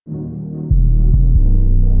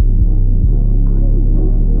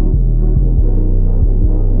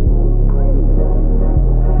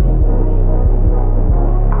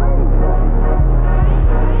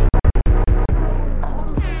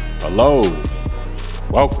Hello.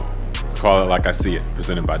 Welcome to Call It Like I See It,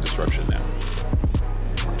 presented by Disruption Now.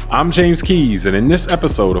 I'm James Keys, and in this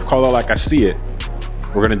episode of Call It Like I See It,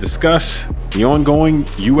 we're going to discuss the ongoing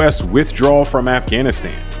U.S. withdrawal from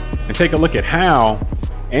Afghanistan and take a look at how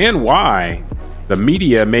and why the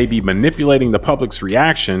media may be manipulating the public's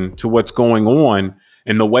reaction to what's going on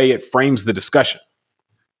and the way it frames the discussion.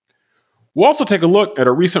 We'll also take a look at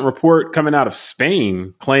a recent report coming out of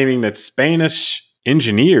Spain claiming that Spanish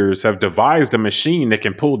engineers have devised a machine that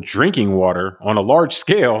can pull drinking water on a large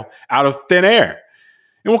scale out of thin air.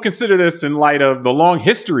 And we'll consider this in light of the long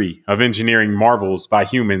history of engineering marvels by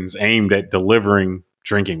humans aimed at delivering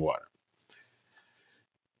drinking water.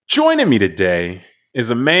 Joining me today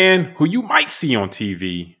is a man who you might see on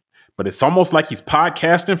TV, but it's almost like he's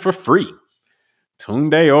podcasting for free.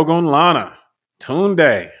 Tunde Ogunlana.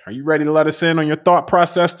 Tunde, are you ready to let us in on your thought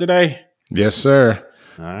process today? Yes, sir.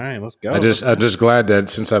 All right, let's go. I'm just glad that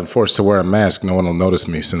since I'm forced to wear a mask, no one will notice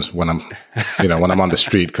me since when I'm on the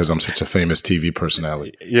street because I'm such a famous TV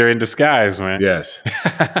personality. You're in disguise, man. Yes.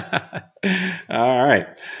 All right.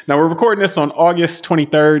 Now we're recording this on August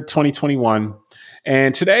 23rd, 2021.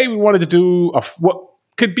 And today we wanted to do what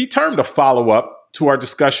could be termed a follow-up to our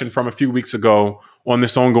discussion from a few weeks ago on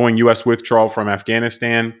this ongoing U.S. withdrawal from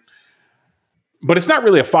Afghanistan. But it's not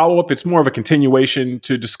really a follow-up. It's more of a continuation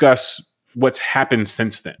to discuss what's happened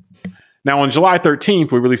since then. Now, on July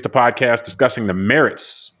 13th, we released a podcast discussing the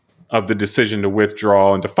merits of the decision to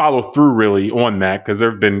withdraw and to follow through really on that, because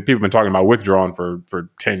people have been talking about withdrawing for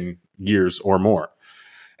 10 years or more.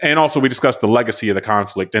 And also we discussed the legacy of the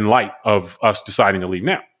conflict in light of us deciding to leave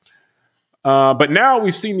now. But now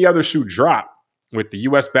we've seen the other shoe drop with the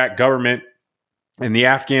U.S.-backed government and the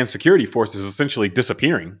Afghan security forces essentially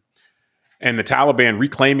disappearing and the Taliban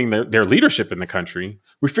reclaiming their leadership in the country.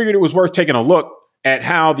 We figured it was worth taking a look at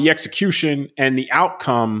how the execution and the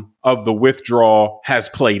outcome of the withdrawal has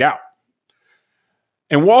played out.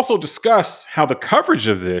 And we'll also discuss how the coverage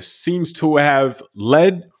of this seems to have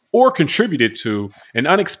led or contributed to an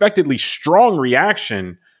unexpectedly strong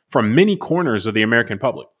reaction from many corners of the American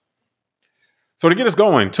public. So to get us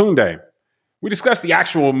going, Tunde, we discussed the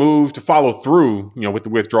actual move to follow through, with the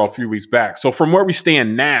withdrawal a few weeks back. So from where we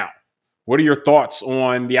stand now, what are your thoughts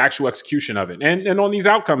on the actual execution of it and on these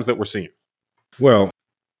outcomes that we're seeing? Well,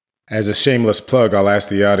 as a shameless plug, I'll ask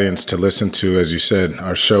the audience to listen to, as you said,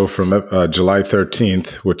 our show from July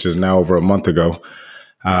 13th, which is now over a month ago.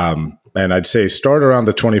 And I'd say start around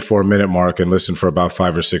the 24-minute mark and listen for about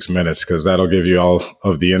 5 or 6 minutes, because that'll give you all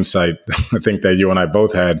of the insight I think that you and I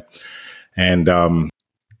both had. And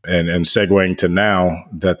segueing to now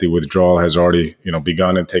that the withdrawal has already,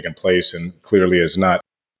 begun and taken place, and clearly is not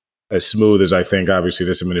as smooth as I think, obviously,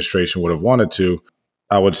 this administration would have wanted to.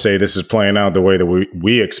 I would say this is playing out the way that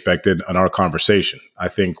we expected in our conversation. I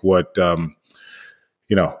think what has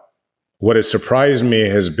surprised me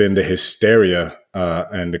has been the hysteria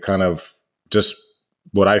and the kind of just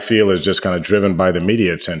what I feel is just kind of driven by the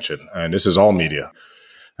media attention. And this is all media.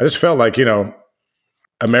 I just felt like,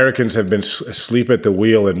 Americans have been asleep at the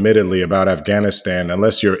wheel, admittedly, about Afghanistan.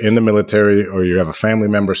 Unless you're in the military or you have a family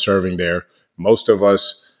member serving there, most of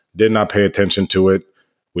us did not pay attention to it.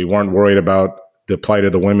 We weren't worried about the plight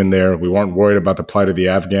of the women there. We weren't worried about the plight of the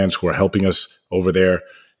Afghans who are helping us over there.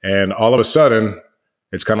 And all of a sudden,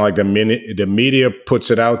 it's kind of like the media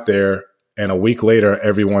puts it out there, and a week later,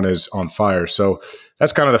 everyone is on fire. So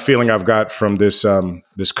that's kind of the feeling I've got from this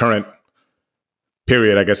current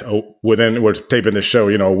period, I guess. We're taping this show,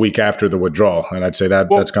 a week after the withdrawal. And I'd say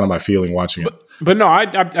that's kind of my feeling watching it. But no, I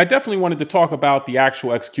definitely wanted to talk about the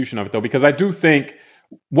actual execution of it, though, because I do think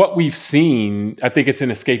what we've seen, I think it's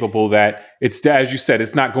inescapable that it's, as you said,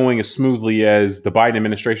 it's not going as smoothly as the Biden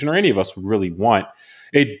administration or any of us would really want.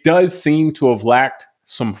 It does seem to have lacked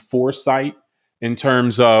some foresight in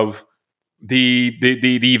terms of the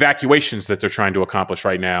evacuations that they're trying to accomplish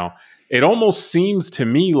right now. It almost seems to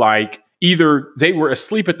me like either they were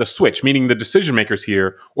asleep at the switch, meaning the decision makers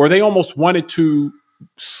here, or they almost wanted to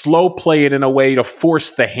slow play it in a way to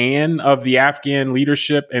force the hand of the Afghan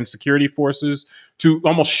leadership and security forces to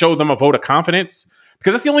almost show them a vote of confidence.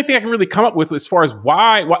 Because that's the only thing I can really come up with as far as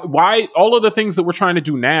why all of the things that we're trying to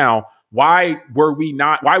do now, why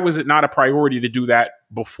was it not a priority to do that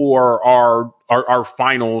before our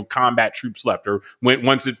final combat troops left, or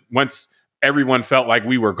once everyone felt like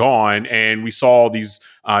we were gone and we saw these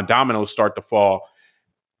dominoes start to fall?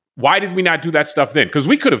 Why did we not do that stuff then? Because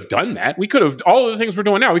we could have done that. We could have, all of the things we're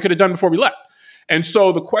doing now, we could have done before we left. And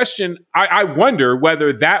so the question, I wonder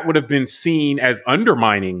whether that would have been seen as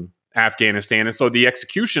undermining Afghanistan. And so the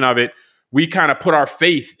execution of it, we kind of put our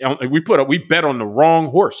faith, we bet on the wrong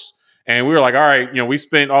horse. And we were like, all right, we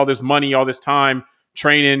spent all this money, all this time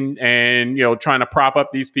training and, trying to prop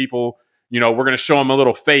up these people. We're going to show them a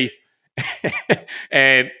little faith.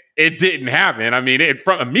 And it didn't happen. I mean,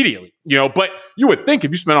 immediately, but you would think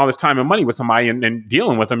if you spent all this time and money with somebody and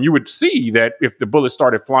dealing with them, you would see that if the bullets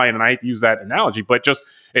started flying, and I hate to use that analogy, but just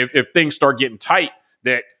if things start getting tight,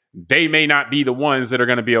 that they may not be the ones that are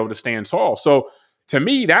going to be able to stand tall. So to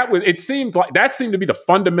me, that seemed to be the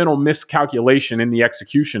fundamental miscalculation in the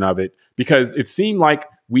execution of it, because it seemed like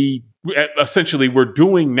we essentially were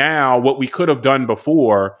doing now what we could have done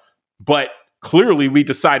before, but clearly we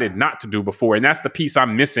decided not to do before. And that's the piece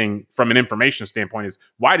I'm missing from an information standpoint, is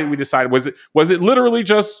why did we decide? Was it literally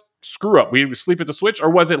just screw up? We sleep at the switch? Or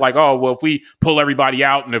was it like, oh, well, if we pull everybody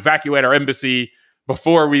out and evacuate our embassy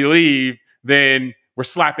before we leave, then we're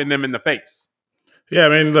slapping them in the face? Yeah, I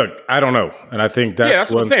mean, look, I don't know. And I think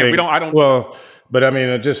that's what I'm saying. Thing. Well, but I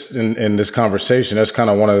mean, just in this conversation, that's kind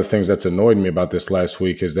of one of the things that's annoyed me about this last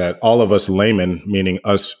week, is that all of us laymen, meaning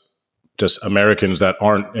us just Americans that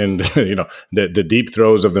aren't in the deep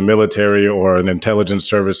throes of the military or in intelligence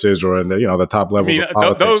services or in the top levels of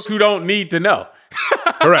politics. Those who don't need to know.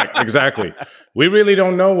 Correct, exactly. We really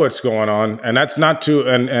don't know what's going on, and that's not to.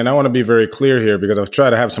 And I want to be very clear here, because I've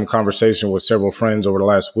tried to have some conversation with several friends over the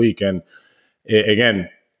last week, and again,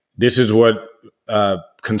 this is what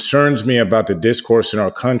concerns me about the discourse in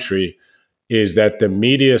our country, is that the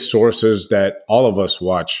media sources that all of us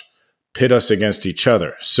watch pit us against each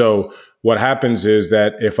other. So what happens is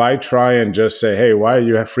that if I try and just say, hey, why are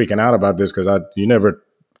you freaking out about this? Because you never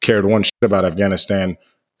cared one shit about Afghanistan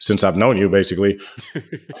since I've known you, basically.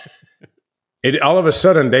 All of a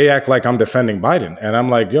sudden, they act like I'm defending Biden. And I'm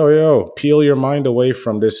like, yo, peel your mind away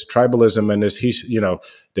from this tribalism and this,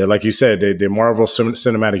 they're, like you said, the Marvel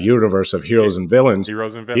cinematic universe of heroes and villains.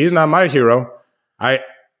 He's not my hero. I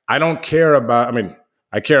don't care about,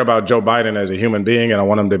 I care about Joe Biden as a human being, and I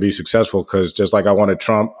want him to be successful, because just like I wanted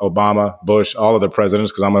Trump, Obama, Bush, all of the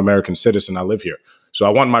presidents, because I'm an American citizen, I live here. So I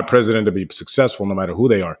want my president to be successful no matter who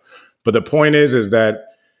they are. But the point is that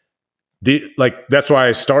that's why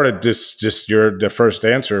I started this. Just the first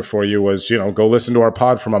answer for you was, go listen to our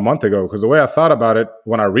pod from a month ago. Because the way I thought about it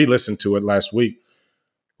when I re-listened to it last week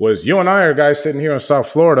was, you and I are guys sitting here in South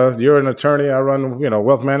Florida. You're an attorney. I run,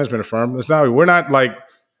 wealth management firm. We're not like,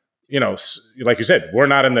 like you said, we're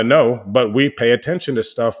not in the know, but we pay attention to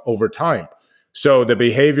stuff over time. So the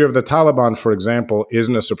behavior of the Taliban, for example,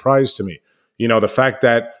 isn't a surprise to me. The fact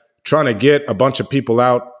that trying to get a bunch of people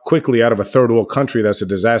out quickly out of a third world country that's a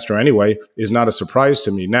disaster anyway is not a surprise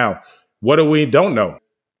to me. Now, what do we don't know?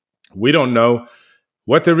 We don't know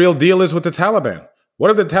what the real deal is with the Taliban.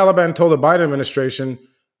 What if the Taliban told the Biden administration,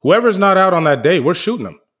 whoever's not out on that day, we're shooting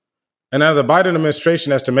them? And now the Biden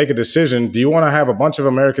administration has to make a decision. Do you want to have a bunch of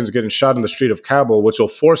Americans getting shot in the street of Kabul, which will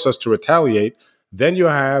force us to retaliate? Then you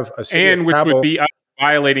have a city of which Kabul, would be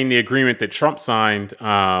violating the agreement that Trump signed,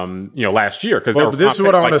 last year. Because this is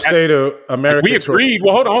what I want to say to Americans. We agreed.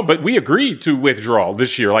 Well, hold on, but we agreed to withdraw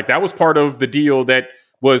this year. Like, that was part of the deal that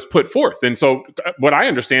was put forth. And so, what I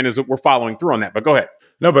understand is that we're following through on that. But go ahead.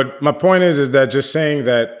 No, but my point is that just saying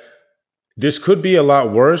that this could be a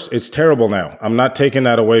lot worse. It's terrible now. I'm not taking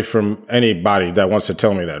that away from anybody that wants to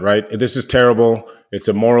tell me that, right? This is terrible. It's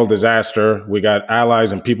a moral disaster. We got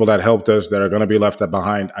allies and people that helped us that are going to be left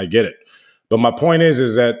behind. I get it. But my point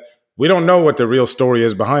is that we don't know what the real story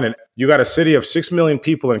is behind it. You got a city of 6 million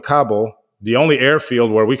people in Kabul, the only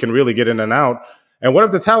airfield where we can really get in and out. And what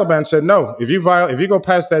if the Taliban said, no, if you go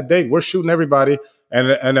past that date, we're shooting everybody.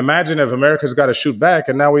 And imagine if America's got to shoot back,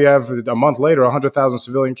 and now we have a month later 100,000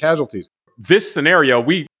 civilian casualties. This scenario,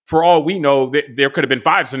 for all we know, there could have been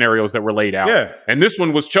 5 scenarios that were laid out. Yeah. And this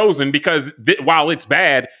one was chosen because while it's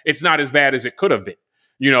bad, it's not as bad as it could have been.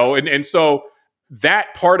 And so that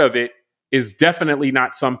part of it is definitely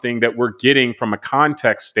not something that we're getting from a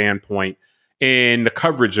context standpoint in the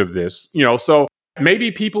coverage of this. So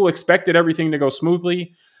maybe people expected everything to go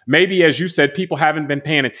smoothly. Maybe, as you said, people haven't been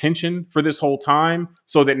paying attention for this whole time,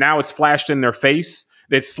 so that now it's flashed in their face.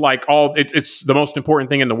 It's like it's the most important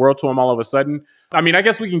thing in the world to them all of a sudden. I mean, I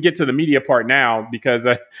guess we can get to the media part now, because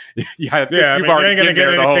you ain't gonna get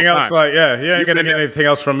anything else. You ain't gonna get anything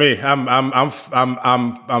else from me.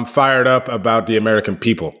 I'm fired up about the American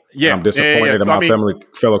people. Yeah, I'm disappointed in my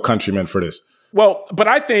fellow countrymen for this. Well, but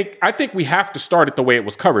I think we have to start it the way it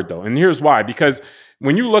was covered, though, and here's why. Because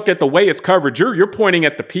when you look at the way it's covered, you're pointing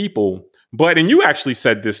at the people, and you actually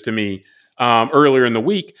said this to me earlier in the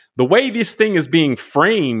week. The way this thing is being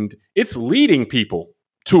framed, it's leading people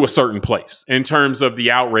to a certain place in terms of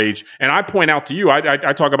the outrage. And I point out to you,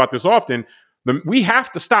 I talk about this often. We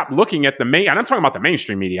have to stop looking at and I'm talking about the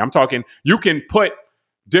mainstream media. I'm talking, you can put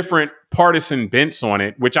different partisan bents on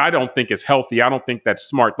it, which I don't think is healthy. I don't think that's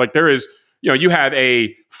smart. Like there is, you have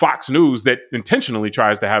a Fox News that intentionally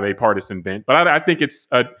tries to have a partisan bent, but I think it's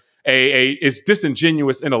it's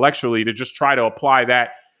disingenuous intellectually to just try to apply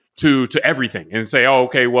that to everything and say, oh,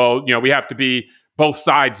 okay, well, we have to be both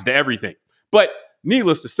sides to everything. But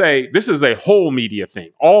needless to say, this is a whole media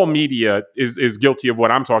thing. All media is guilty of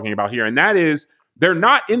what I'm talking about here, and that is they're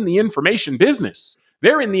not in the information business.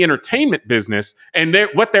 They're in the entertainment business, and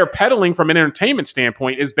what they're peddling from an entertainment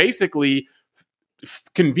standpoint is basically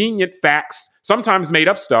convenient facts, sometimes made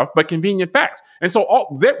up stuff, but convenient facts. And so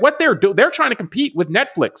what they're trying to compete with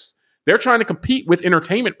Netflix. They're trying to compete with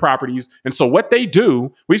entertainment properties. And so what they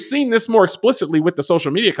do, we've seen this more explicitly with the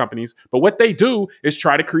social media companies, but what they do is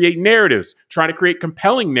try to create narratives, try to create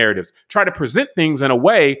compelling narratives, try to present things in a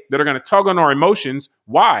way that are going to tug on our emotions.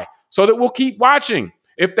 Why? So that we'll keep watching.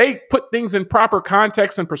 If they put things in proper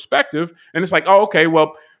context and perspective, and it's like, oh, okay,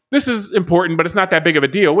 well, this is important, but it's not that big of a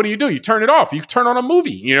deal. What do? You turn it off. You turn on a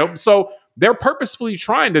movie, So they're purposefully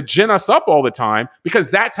trying to gin us up all the time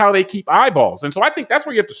because that's how they keep eyeballs. And so I think that's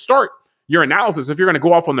where you have to start your analysis if you're going to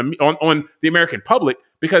go off on the American public,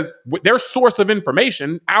 because their source of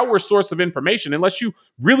information, our source of information, unless you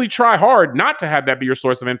really try hard not to have that be your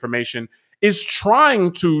source of information, is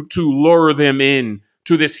trying to lure them in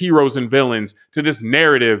to this heroes and villains, to this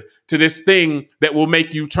narrative, to this thing that will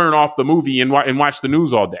make you turn off the movie and watch the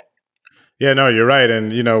news all day. Yeah, no, you're right.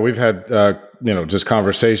 And, we've had, just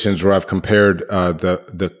conversations where I've compared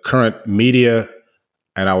the current media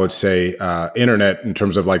and I would say internet in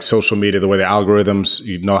terms of like social media, the way the algorithms,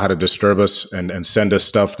 know how to disturb us and send us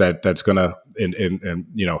stuff that's going to,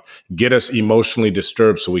 get us emotionally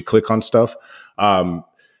disturbed. So we click on stuff that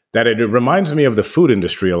it reminds me of the food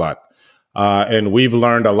industry a lot. And we've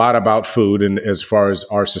learned a lot about food and as far as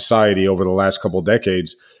our society over the last couple of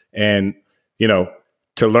decades. And,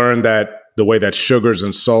 to learn that the way that sugars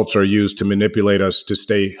and salts are used to manipulate us to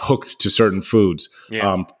stay hooked to certain foods,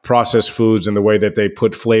 processed foods and the way that they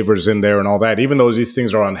put flavors in there and all that, even though these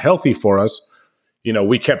things are unhealthy for us,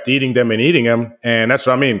 we kept eating them. And that's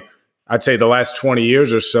what I mean. I'd say the last 20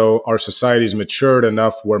 years or so, our society's matured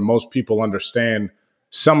enough where most people understand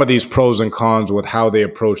some of these pros and cons with how they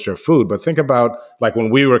approach their food. But think about like when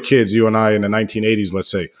we were kids, you and I in the 1980s,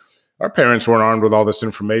 let's say, our parents weren't armed with all this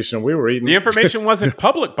information. We were eating. The information wasn't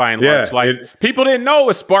public by and large. People didn't know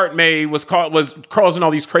aspartame was causing all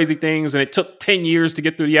these crazy things, and it took 10 years to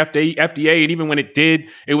get through the FDA. And even when it did,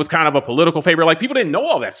 it was kind of a political favor. Like people didn't know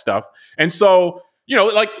all that stuff. And so,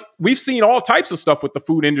 we've seen all types of stuff with the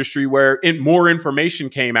food industry where more information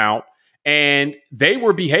came out and they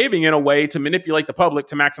were behaving in a way to manipulate the public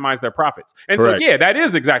to maximize their profits. And Correct. So, that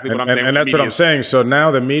is exactly what I'm saying. And that's what I'm saying. So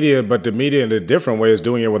now the media in a different way is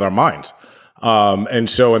doing it with our minds. And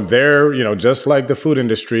they're, just like the food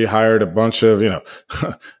industry hired a bunch of,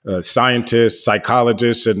 scientists,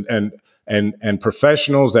 psychologists, and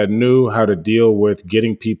professionals that knew how to deal with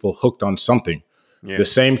getting people hooked on something. Yeah. The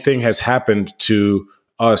same thing has happened to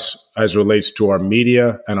us as relates to our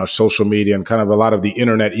media and our social media and kind of a lot of the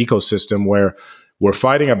internet ecosystem, where we're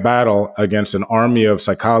fighting a battle against an army of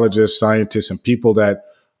psychologists, scientists, and people that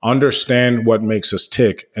understand what makes us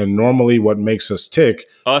tick. And normally what makes us tick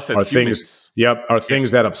are things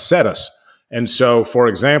that upset us. And so, for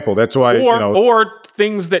example, that's why, or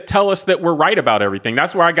things that tell us that we're right about everything.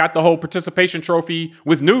 That's where I got the whole participation trophy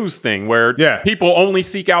with news thing, where people only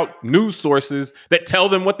seek out news sources that tell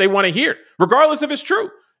them what they want to hear, regardless if it's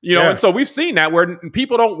true. And so we've seen that where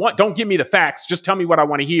people don't give me the facts, just tell me what I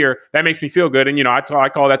want to hear. That makes me feel good. And, I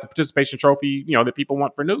call that the participation trophy, that people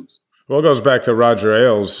want for news. Well, it goes back to Roger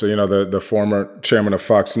Ailes, the former chairman of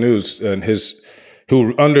Fox News, and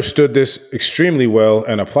who understood this extremely well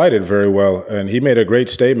and applied it very well. And he made a great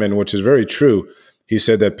statement, which is very true. He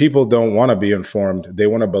said that people don't want to be informed. They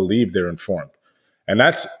want to believe they're informed. And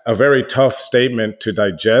that's a very tough statement to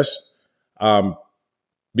digest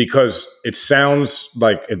because it sounds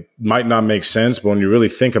like it might not make sense. But when you really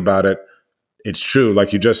think about it, it's true.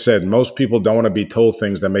 Like you just said, most people don't want to be told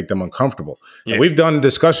things that make them uncomfortable. Yeah. And we've done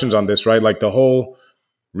discussions on this, right? Like the whole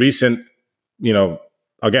recent,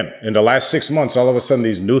 again, in the last 6 months, all of a sudden,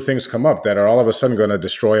 these new things come up that are all of a sudden going to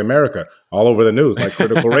destroy America all over the news, like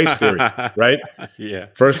critical race theory, right? Yeah.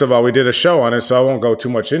 First of all, we did a show on it, so I won't go too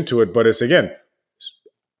much into it. But it's, again,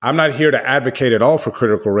 I'm not here to advocate at all for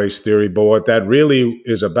critical race theory. But what that really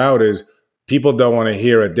is about is people don't want to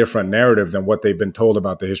hear a different narrative than what they've been told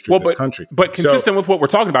about the history of this country. But consistent with what we're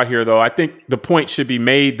talking about here, though, I think the point should be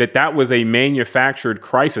made that was a manufactured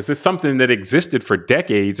crisis. It's something that existed for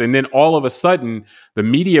decades. And then all of a sudden, the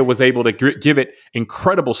media was able to give it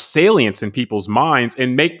incredible salience in people's minds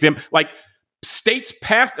and make them like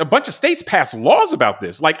a bunch of states passed laws about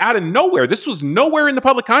this, like out of nowhere. This was nowhere in the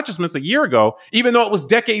public consciousness a year ago, even though it was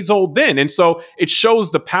decades old then. And so it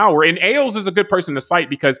shows the power. And Ailes is a good person to cite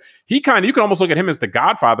because you can almost look at him as the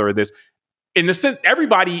godfather of this. In the sense,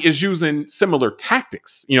 everybody is using similar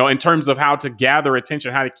tactics, in terms of how to gather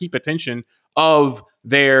attention, how to keep attention of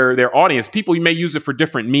their audience. People, you may use it for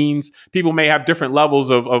different means. People may have different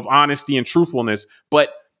levels of honesty and truthfulness, but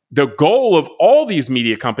the goal of all these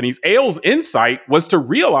media companies, Ailes' insight was to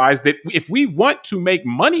realize that if we want to make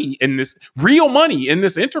money in this, real money in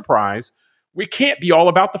this enterprise, we can't be all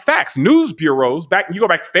about the facts. News bureaus, you go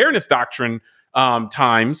back to Fairness Doctrine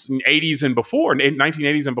times, in 80s and before, in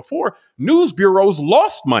 1980s and before, news bureaus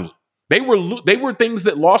lost money. They were things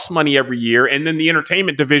that lost money every year, and then the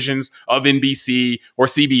entertainment divisions of NBC or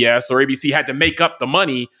CBS or ABC had to make up the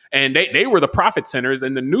money, and they were the profit centers,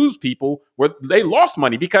 and the news people they lost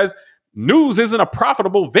money because news isn't a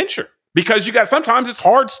profitable venture. Because sometimes it's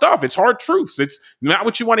hard stuff, it's hard truths, it's not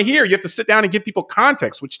what you want to hear. You have to sit down and give people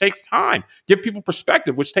context, which takes time. Give people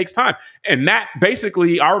perspective, which takes time, and that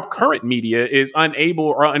basically our current media is unable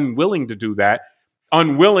or unwilling to do that.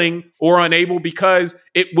 Unwilling or unable because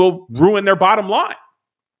it will ruin their bottom line.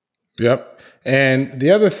 Yep. And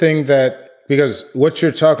the other thing because what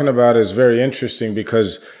you're talking about is very interesting,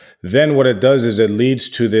 because then what it does is it leads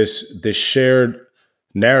to this shared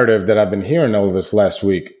narrative that I've been hearing over this last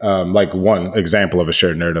week. Like one example of a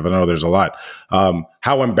shared narrative. I know there's a lot.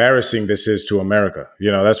 How embarrassing this is to America.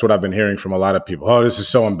 That's what I've been hearing from a lot of people. Oh, this is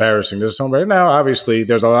so embarrassing. This is so embarrassing. Now, obviously,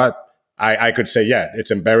 there's a lot. I could say, yeah,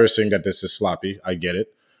 it's embarrassing that this is sloppy. I get it.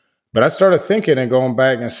 But I started thinking and going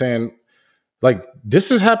back and saying, like, this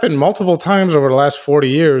has happened multiple times over the last 40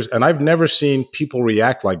 years, and I've never seen people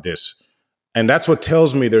react like this. And that's what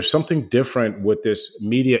tells me there's something different with this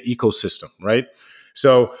media ecosystem, right?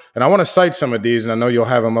 So, and I want to cite some of these, and I know you'll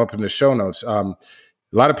have them up in the show notes. A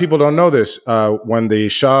lot of people don't know this. When the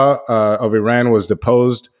Shah of Iran was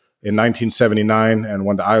deposed in 1979, and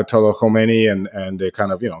when the Ayatollah Khomeini and the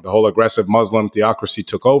kind of, the whole aggressive Muslim theocracy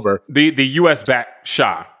took over. The U.S.-backed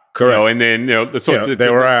Shah. Correct. And then, they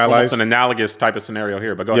were allies. Almost an analogous type of scenario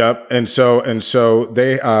here, but go ahead. Yep. And so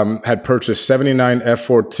they had purchased 79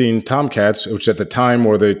 F-14 Tomcats, which at the time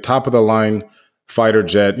were the top of the line fighter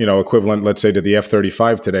jet, equivalent, let's say, to the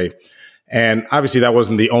F-35 today. And obviously that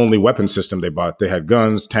wasn't the only weapon system they bought. They had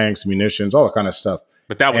guns, tanks, munitions, all that kind of stuff.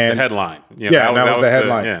 But that was the headline. That was the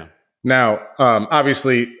headline. Now,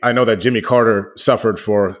 obviously, I know that Jimmy Carter suffered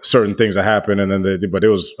for certain things that happened, but it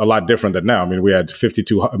was a lot different than now. I mean, we had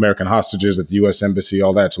 52 American hostages at the U.S. Embassy,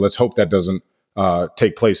 all that. So let's hope that doesn't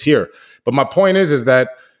take place here. But my point is that,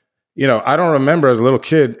 I don't remember as a little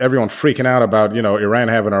kid everyone freaking out about, Iran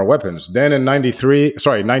having our weapons. Then in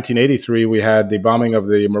 1983, we had the bombing of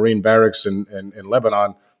the Marine barracks in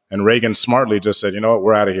Lebanon, and Reagan smartly just said,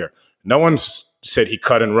 we're out of here. No one said he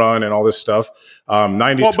cut and run and all this stuff.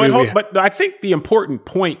 93. But I think the important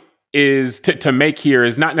point is to make here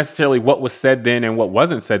is not necessarily what was said then and what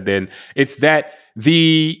wasn't said then. It's that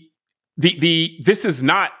this is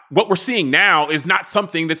not what we're seeing now is not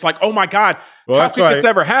something that's like, oh my God, how could this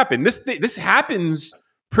ever happen? This happens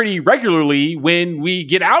pretty regularly when we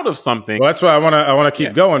get out of something. Well, that's why I want to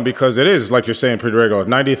keep going, because it is, like you're saying, pretty regular.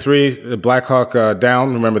 93, Black Hawk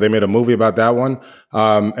Down. Remember, they made a movie about that one.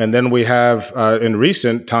 And then we have, in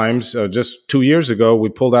recent times, just 2 years ago, we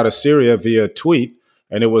pulled out of Syria via tweet.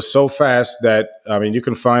 And it was so fast that, you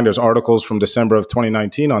can find, there's articles from December of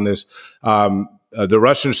 2019 on this. The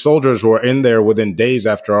Russian soldiers were in there within days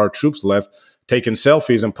after our troops left, taking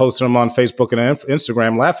selfies and posting them on Facebook and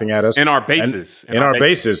Instagram, laughing at us in our bases.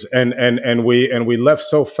 And we left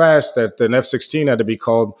so fast that an F-16 had to be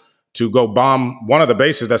called to go bomb one of the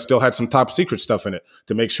bases that still had some top secret stuff in it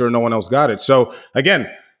to make sure no one else got it. So again,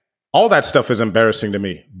 all that stuff is embarrassing to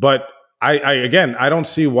me. But I don't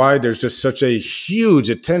see why there's just such a huge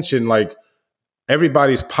attention. Like,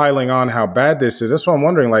 everybody's piling on how bad this is. That's what I'm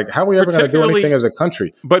wondering. Like, how are we ever going to do anything as a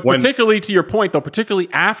country? But particularly to your point, though, particularly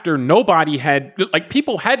after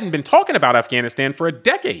people hadn't been talking about Afghanistan for a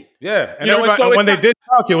decade. Yeah. And when they did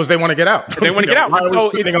talk, it was they want to get out. They want to get out.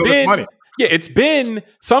 So it's been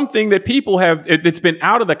something that people it's been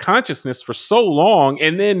out of the consciousness for so long.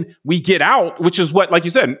 And then we get out, which is what, like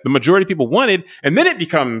you said, the majority of people wanted. And then it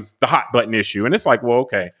becomes the hot button issue. And it's like, well,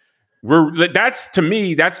 okay. That's to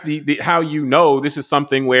me, that's the how this is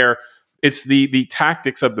something where It's the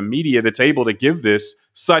tactics of the media that's able to give this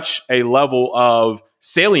such a level of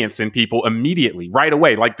salience in people immediately, right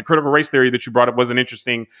away. Like the critical race theory that you brought up was an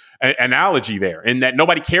interesting analogy there, in that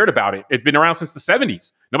nobody cared about it. It's been around since the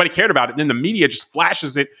 70s. Nobody cared about it. Then the media just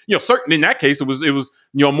flashes it. Certain in that case, it was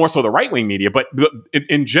more so the right wing media, but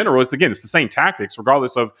in general, it's the same tactics,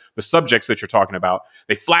 regardless of the subjects that you're talking about.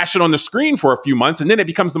 They flash it on the screen for a few months, and then it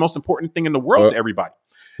becomes the most important thing in the world to everybody.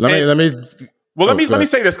 Let me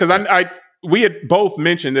say this, because we had both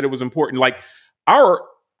mentioned that it was important. Like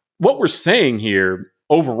what we're saying here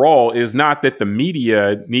overall is not that the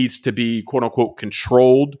media needs to be quote unquote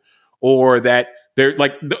controlled, or that they're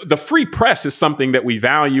like the free press is something that we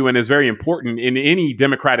value and is very important in any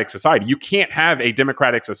democratic society. You can't have a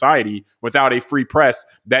democratic society without a free press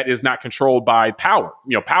that is not controlled by power.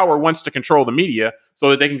 Power wants to control the media so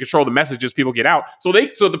that they can control the messages people get out. So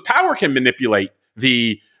the power can manipulate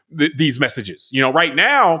these messages. Right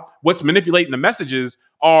now, what's manipulating the messages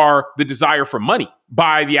are the desire for money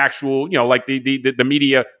by the actual, the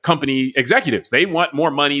media company executives. They want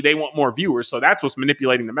more money. They want more viewers. So that's what's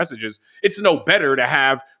manipulating the messages. It's no better to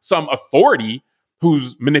have some authority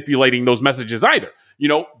who's manipulating those messages either,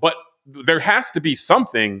 but there has to be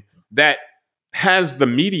something that has the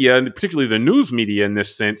media, and particularly the news media in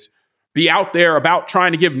this sense, be out there about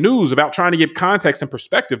trying to give news, about trying to give context and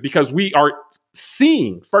perspective, because we are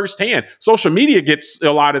seeing firsthand. Social media gets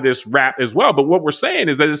a lot of this rap as well, but what we're saying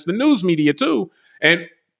is that it's the news media too. And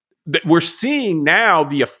we're seeing now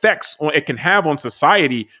the effects it can have on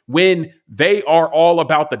society when they are all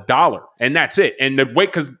about the dollar, and that's it. And the way,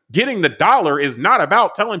 because getting the dollar is not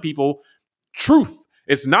about telling people truth.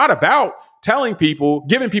 It's not about telling people,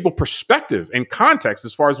 giving people perspective and context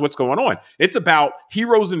as far as what's going on. It's about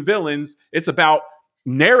heroes and villains. It's about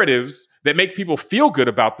narratives that make people feel good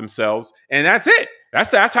about themselves. And that's it.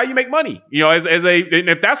 That's how you make money. And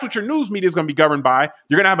if that's what your news media is going to be governed by,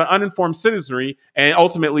 you're going to have an uninformed citizenry, and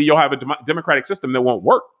ultimately you'll have a democratic system that won't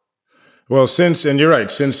work. Well, and you're right,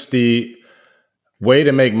 since the way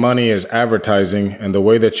to make money is advertising, and the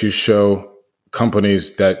way that you show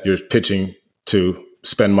companies that you're pitching to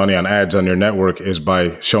spend money on ads on your network is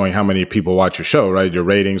by showing how many people watch your show, right? Your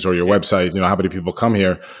ratings or your website, how many people come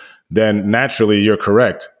here, then naturally you're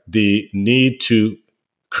correct. The need to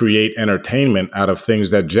create entertainment out of things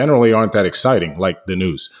that generally aren't that exciting, like the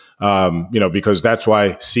news, because that's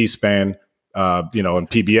why C-SPAN, and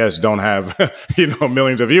PBS don't have,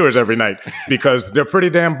 millions of viewers every night, because they're pretty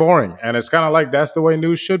damn boring. And it's kind of like, that's the way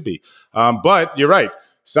news should be. But you're right.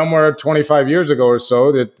 Somewhere 25 years ago or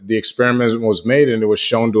so, that the experiment was made and it was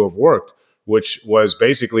shown to have worked, which was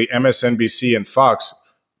basically MSNBC and Fox,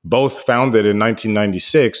 both founded in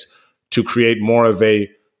 1996 to create more of a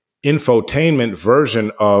infotainment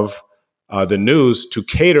version of the news to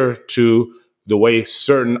cater to the way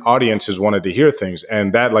certain audiences wanted to hear things.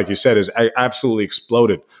 And that, like you said, is absolutely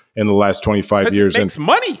exploded in the last 25 years. It makes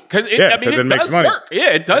money. Because it makes money. Work.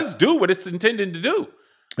 Yeah, it does do what it's intended to do.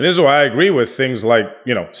 And this is why I agree with things like,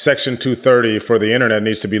 Section 230 for the internet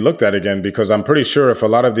needs to be looked at again, because I'm pretty sure if a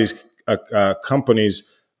lot of these companies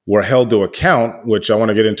were held to account, which I want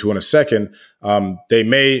to get into in a second, they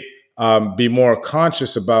may be more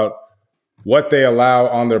conscious about what they allow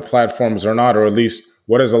on their platforms or not, or at least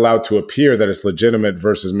what is allowed to appear that it's legitimate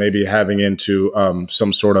versus maybe having into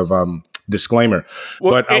some sort of disclaimer.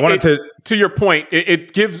 Well, but I wanted to your point,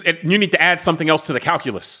 it gives you need to add something else to the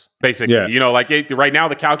calculus, basically. Yeah. Right now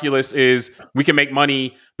the calculus is we can make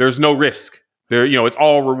money. There's no risk. There, it's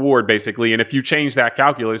all reward basically. And if you change that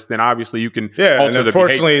calculus, then obviously you can alter and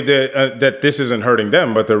unfortunately that this isn't hurting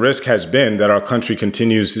them, but the risk has been that our country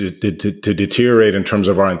continues to deteriorate in terms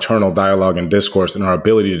of our internal dialogue and discourse and our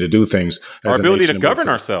ability to do things. Our ability to govern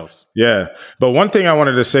ourselves. Yeah. But one thing I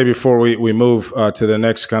wanted to say before we move to the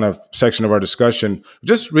next kind of section of our discussion,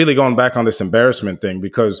 just really going back on this embarrassment thing,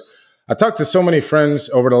 because I talked to so many friends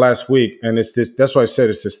over the last week, and that's why I said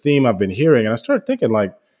it's this theme I've been hearing. And I started thinking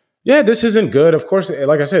yeah, this isn't good. Of course,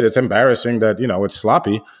 like I said, it's embarrassing that, it's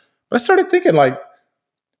sloppy. But I started thinking I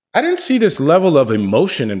didn't see this level of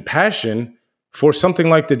emotion and passion for something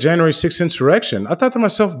like the January 6th insurrection. I thought to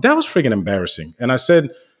myself, that was freaking embarrassing. And I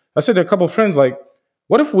said to a couple of friends,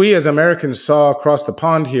 what if we as Americans saw across the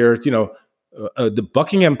pond here, the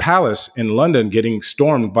Buckingham Palace in London getting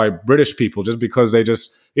stormed by British people just because they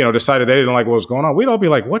just, decided they didn't like what was going on? We'd all be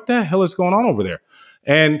like, what the hell is going on over there?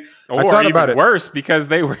 And I thought about it. Worse, because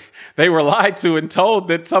they were lied to and told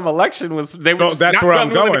that some election was they were. Well, that's where I'm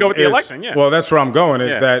going. To go with the election. Yeah. Well, that's where I'm going.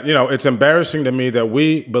 Is that it's embarrassing to me that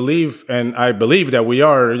we believe, and I believe that we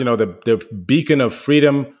are, the beacon of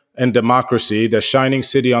freedom and democracy, the shining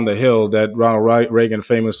city on the hill that Ronald Reagan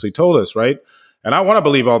famously told us, right? And I want to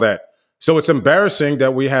believe all that. So it's embarrassing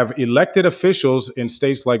that we have elected officials in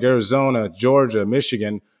states like Arizona, Georgia,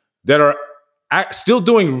 Michigan that are still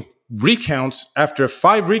doing recounts after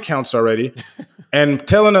 5 recounts already and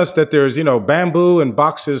telling us that there's, bamboo and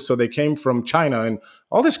boxes. So they came from China and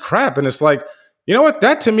all this crap. And it's like, you know what?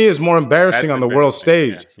 That to me is more embarrassing on the world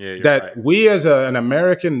stage. That right. We as an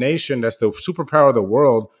American nation, that's the superpower of the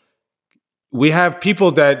world, we have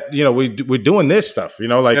people that, we're doing this stuff,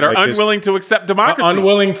 that are unwilling to accept democracy.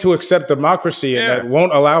 Unwilling to accept democracy and that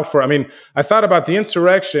won't allow for, I thought about the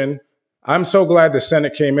insurrection. I'm so glad the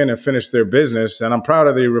Senate came in and finished their business. And I'm proud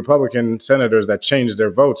of the Republican senators that changed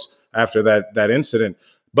their votes after that incident.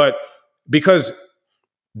 But because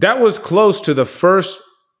that was close to the first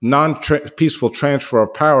non-peaceful transfer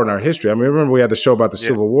of power in our history. Remember we had the show about the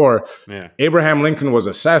Civil War. Yeah. Abraham Lincoln was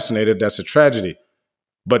assassinated. That's a tragedy.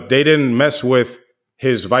 But they didn't mess with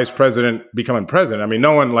his vice president becoming president.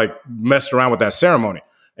 No one messed around with that ceremony.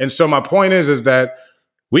 And so my point is that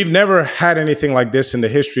we've never had anything like this in the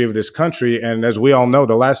history of this country. And as we all know,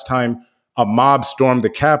 the last time a mob stormed the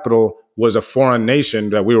Capitol was a foreign nation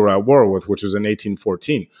that we were at war with, which was in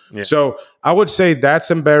 1814. Yeah. So I would say that's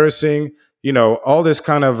embarrassing. All this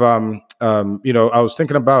kind of, I was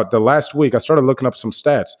thinking about the last week, I started looking up some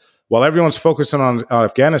stats. While everyone's focusing on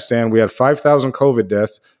Afghanistan, we had 5,000 COVID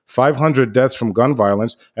deaths, 500 deaths from gun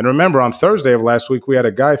violence. And remember, on Thursday of last week, we had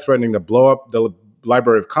a guy threatening to blow up the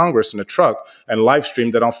Library of Congress in a truck and live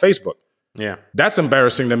streamed it on Facebook. Yeah. That's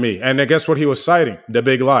embarrassing to me. And guess what he was citing? The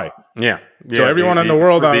big lie. Yeah. So everyone in the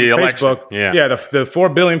world on Facebook, the 4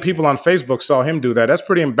 billion people on Facebook saw him do that. That's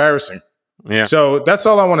pretty embarrassing. Yeah. So that's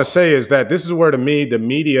all I want to say is that this is where, to me, the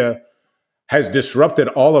media has disrupted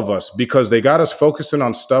all of us because they got us focusing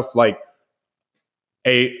on stuff like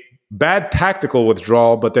a bad tactical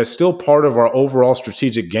withdrawal, but that's still part of our overall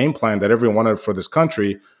strategic game plan that everyone wanted for this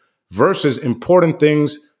country versus important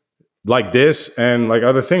things like this and like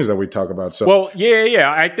other things that we talk about. So, well,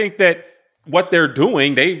 yeah. I think that what they're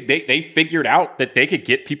doing, they figured out that they could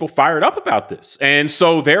get people fired up about this. And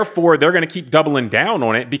so therefore they're going to keep doubling down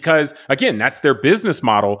on it because, again, that's their business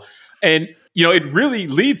model. And it really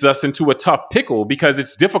leads us into a tough pickle because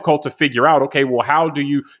it's difficult to figure out, okay, well, how do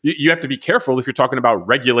you have to be careful if you're talking about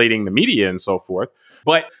regulating the media and so forth.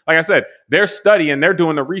 But like I said, they're studying, they're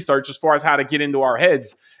doing the research as far as how to get into our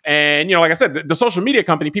heads. And, like I said, the social media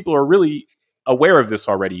company, people are really aware of this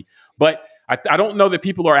already. But I don't know that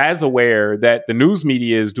people are as aware that the news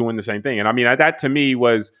media is doing the same thing. And that to me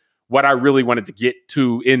was what I really wanted to get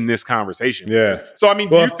to in this conversation. Yeah. So, do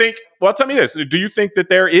you think, tell me this, do you think that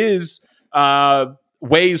there is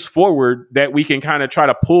ways forward that we can kind of try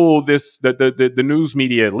to pull this, the news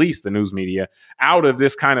media, at least the news media, out of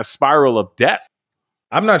this kind of spiral of death?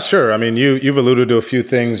 I'm not sure. You've alluded to a few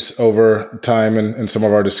things over time in some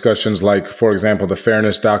of our discussions, like, for example, the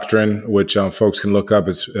Fairness Doctrine, which folks can look up,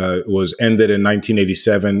 was ended in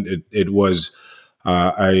 1987. It was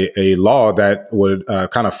a law that would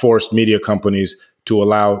kind of force media companies to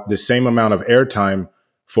allow the same amount of airtime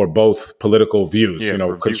for both political views,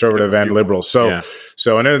 conservative and liberal. So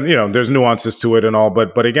and then, there's nuances to it and all,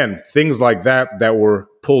 but again, things like that were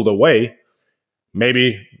pulled away,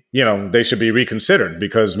 maybe, they should be reconsidered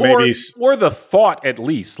because maybe or the thought, at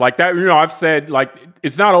least, like that, I've said, like,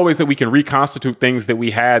 it's not always that we can reconstitute things that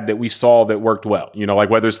we had that we saw that worked well, like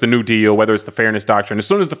whether it's the New Deal, whether it's the Fairness Doctrine. As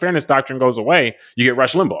soon as the Fairness Doctrine goes away, you get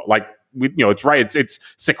Rush Limbaugh. Like, it's right. It's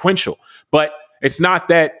sequential, but it's not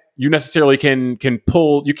that you necessarily can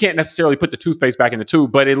pull, you can't necessarily put the toothpaste back in the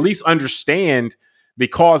tube, but at least understand the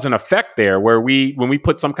cause and effect there, where when we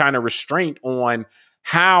put some kind of restraint on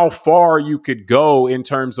how far you could go in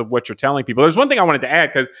terms of what you're telling people. There's one thing I wanted to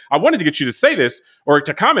add, because I wanted to get you to say this or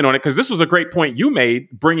to comment on it, because this was a great point you made,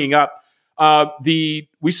 bringing up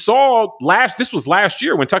we saw this was last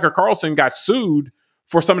year when Tucker Carlson got sued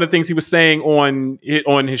for some of the things he was saying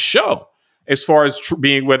on his show, as far as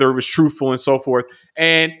being, whether it was truthful and so forth,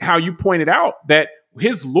 and how you pointed out that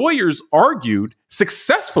his lawyers argued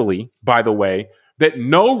successfully, by the way, that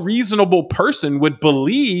no reasonable person would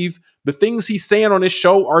believe the things he's saying on his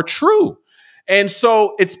show are true. And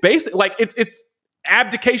so it's basically like it's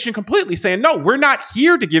abdication completely, saying, no, we're not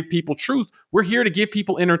here to give people truth. We're here to give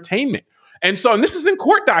people entertainment. And this is in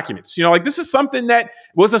court documents, this is something that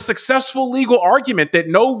was a successful legal argument, that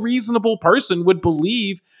no reasonable person would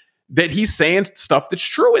believe that he's saying stuff that's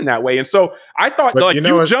true in that way. And so I thought,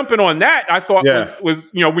 you jumping on that, I thought was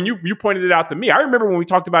when you pointed it out to me, I remember when we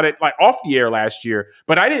talked about it like off the air last year,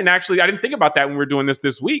 but I didn't think about that when we were doing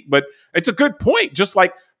this week. But it's a good point. Just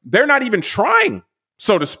like they're not even trying,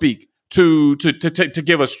 so to speak, to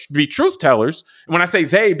give us, be truth tellers. And when I say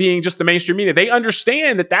they, being just the mainstream media, they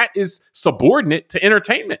understand that is subordinate to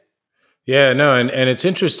entertainment. Yeah, no, and it's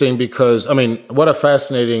interesting because I mean, what a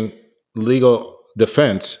fascinating legal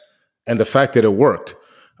defense, and the fact that it worked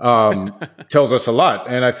tells us a lot.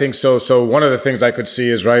 And I think so. So one of the things I could see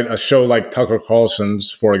is right a show like Tucker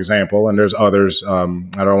Carlson's, for example, and there's others. I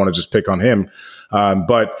don't want to just pick on him,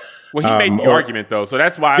 but Well, he made the argument though, so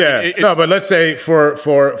that's why. yeah, I mean, no, but let's say for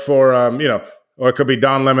or it could be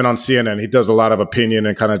Don Lemon on CNN. He does a lot of opinion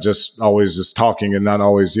and kind of just always just talking and not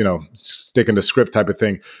always, sticking to script type of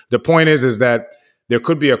thing. The point is that there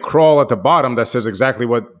could be a crawl at the bottom that says exactly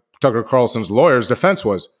what Tucker Carlson's lawyer's defense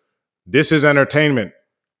was. This is entertainment.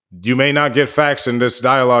 You may not get facts in this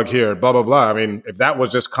dialogue here, blah, blah, blah. I mean, if that was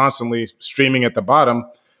just constantly streaming at the bottom,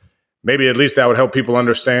 maybe at least that would help people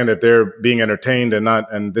understand that they're being entertained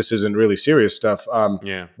and this isn't really serious stuff.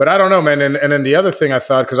 Yeah. But I don't know, man. And then the other thing I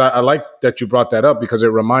thought, because I like that you brought that up, because it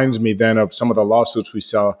reminds me then of some of the lawsuits we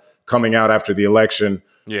saw coming out after the election,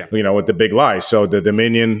 Yeah. with the big lie. So the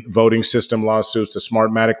Dominion voting system lawsuits, the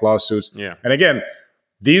Smartmatic lawsuits. Yeah. And again,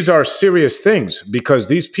 these are serious things because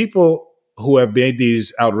these people who have made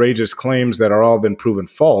these outrageous claims that are all been proven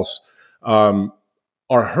false are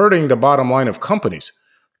hurting the bottom line of companies.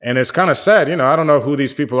 And it's kind of sad, I don't know who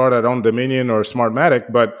these people are that own Dominion or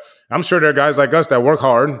Smartmatic, but I'm sure there are guys like us that work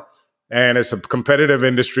hard and it's a competitive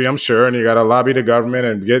industry, I'm sure. And you got to lobby the government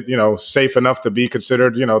and get, safe enough to be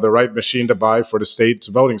considered, the right machine to buy for the state's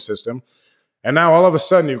voting system. And now all of a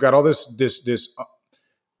sudden you've got all this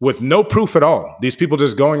with no proof at all. These people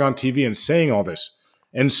just going on TV and saying all this.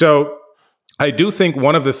 And so I do think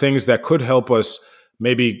one of the things that could help us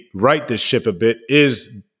maybe right this ship a bit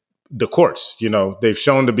is the courts. They've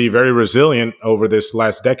shown to be very resilient over this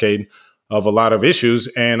last decade of a lot of issues.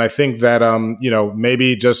 And I think that,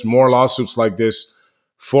 maybe just more lawsuits like this,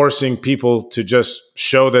 forcing people to just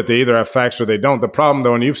show that they either have facts or they don't. The problem,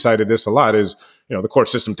 though, and you've cited this a lot, is, the court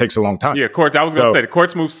system takes a long time. Yeah, I was going to say the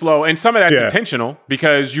courts move slow. And some of that's intentional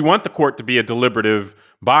because you want the court to be a deliberative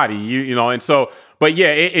body, and so, but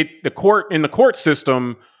yeah, the court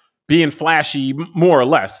system being flashy, more or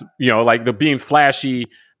less, like the being flashy,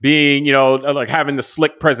 being, like having the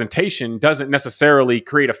slick presentation doesn't necessarily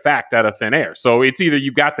create a fact out of thin air. So it's either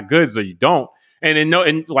you got the goods or you don't.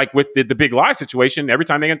 And like with the big lie situation, every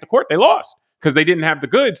time they went to court, they lost because they didn't have the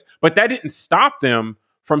goods. But that didn't stop them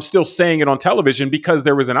from still saying it on television because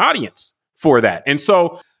there was an audience for that. And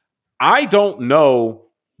so I don't know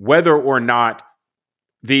whether or not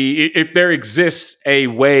if there exists a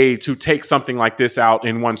way to take something like this out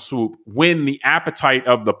in one swoop when the appetite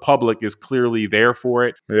of the public is clearly there for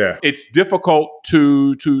it. Yeah. It's difficult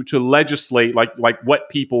to legislate like what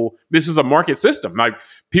people, this is a market system. Like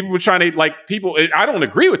people were trying to I don't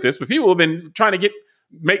agree with this, but people have been trying to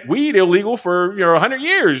make weed illegal for 100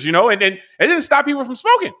 years, and it didn't stop people from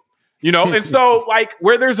smoking, and so like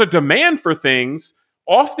where there's a demand for things,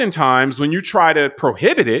 oftentimes when you try to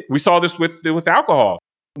prohibit it, we saw this with alcohol.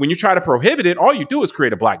 When you try to prohibit it, all you do is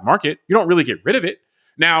create a black market. You don't really get rid of it.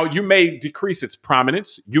 Now, you may decrease its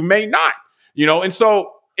prominence. You may not, and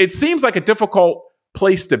so it seems like a difficult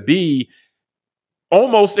place to be,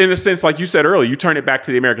 almost in a sense, like you said earlier, you turn it back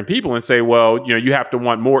to the American people and say, well, you have to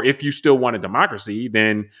want more. If you still want a democracy,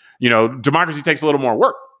 then, democracy takes a little more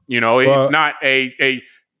work. It's not a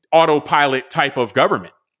autopilot type of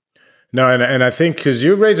government. No, and I think because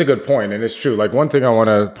you raise a good point, and it's true. Like one thing I want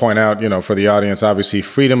to point out, for the audience, obviously,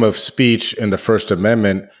 freedom of speech in the First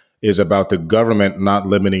Amendment is about the government not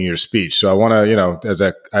limiting your speech. So I want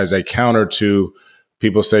to, as a counter to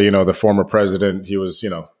people say, the former president, he was,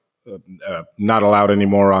 not allowed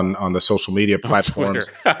anymore on the social media platforms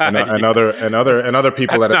and other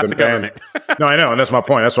people that's that have been banned. No, I know, and that's my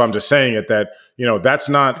point. That's why I'm just saying it that that's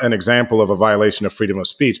not an example of a violation of freedom of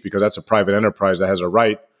speech because that's a private enterprise that has a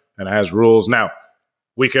right. And it has rules. Now,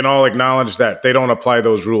 we can all acknowledge that they don't apply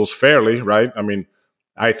those rules fairly, right? I mean,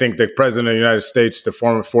 I think the president of the United States, the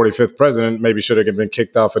former 45th president, maybe should have been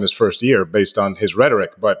kicked off in his first year based on his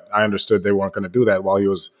rhetoric. But I understood they weren't going to do that while he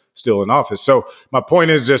was still in office. So my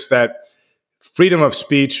point is just that freedom of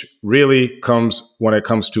speech really comes when it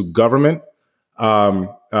comes to government.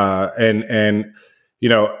 But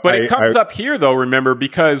it comes up here, though, remember,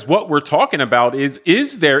 because what we're talking about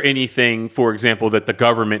is there anything, for example, that the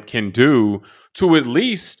government can do to at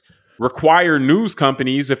least require news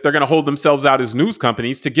companies, if they're going to hold themselves out as news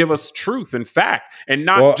companies, to give us truth and fact and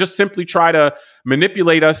not just simply try to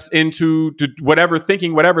manipulate us into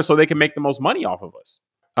thinking whatever so they can make the most money off of us?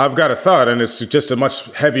 I've got a thought, and it's just a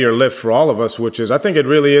much heavier lift for all of us, which is I think it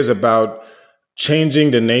really is about changing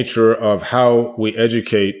the nature of how we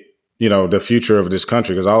educate the future of this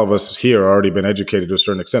country, because all of us here have already been educated to a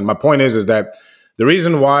certain extent. My point is that The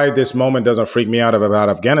reason why this moment doesn't freak me out about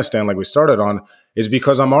Afghanistan, like we started on, is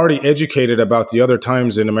because I'm already educated about the other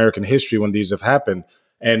times in American history when these have happened,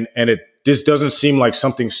 and this doesn't seem like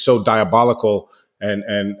something so diabolical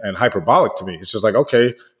and hyperbolic to me. It's just like,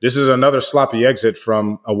 okay, this is another sloppy exit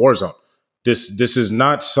from a war zone. This is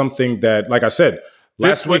not something that, like I said,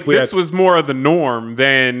 this was more of the norm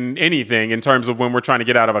than anything in terms of when we're trying to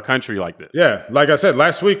get out of a country like this. Yeah, like I said,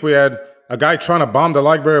 last week we had a guy trying to bomb the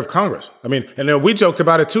Library of Congress. I mean, and then we joked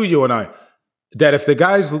about it too, you and I, that if the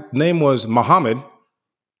guy's name was Muhammad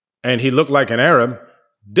and he looked like an Arab,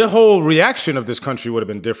 the whole reaction of this country would have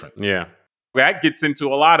been different. Yeah. That gets into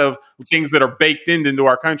a lot of things that are baked into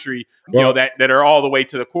our country, that are all the way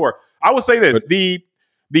to the core. I will say this, the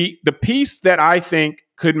piece that I think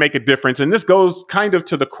could make a difference, and this goes kind of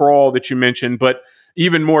to the crawl that you mentioned, but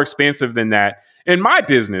even more expansive than that. In my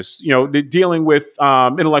business, dealing with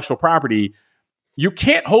intellectual property, you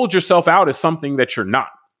can't hold yourself out as something that you're not.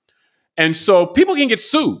 And so people can get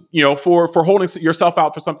sued, for holding yourself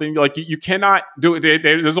out for something. Like you cannot do it.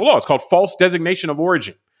 There's a law. It's called false designation of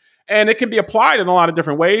origin. And it can be applied in a lot of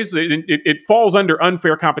different ways. It falls under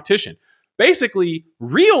unfair competition. Basically,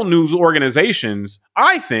 real news organizations,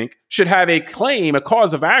 I think, should have a claim, a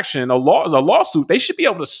cause of action, a lawsuit. They should be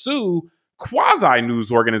able to sue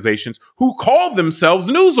quasi-news organizations who call themselves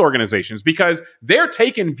news organizations because they're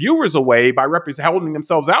taking viewers away by holding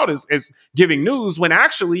themselves out as giving news when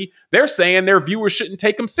actually they're saying their viewers shouldn't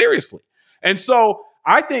take them seriously. And so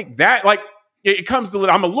I think that, like, it comes to,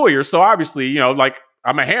 I'm a lawyer, so obviously,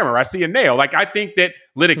 I'm a hammer. I see a nail. I think that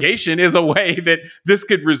litigation is a way that this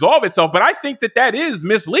could resolve itself. But I think that is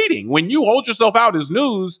misleading. When you hold yourself out as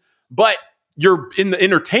news, but you're in the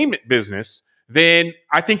entertainment business, then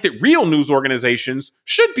I think that real news organizations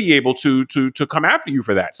should be able to come after you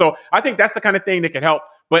for that. So I think that's the kind of thing that could help.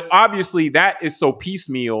 But obviously that is so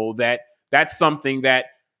piecemeal that's something that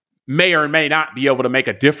may or may not be able to make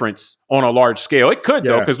a difference on a large scale. It could,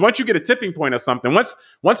 though, because once you get a tipping point of something,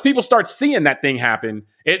 once people start seeing that thing happen,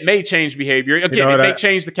 it may change behavior. Again, it may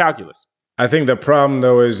change the calculus. I think the problem,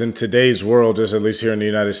 though, is in today's world, just at least here in the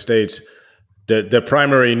United States, the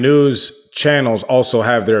primary news channels also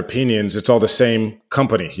have their opinions. It's all the same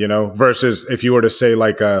company, versus if you were to say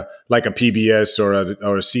like a PBS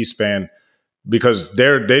or a C-SPAN, because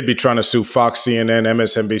they'd be trying to sue Fox, CNN,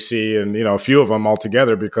 MSNBC, and a few of them all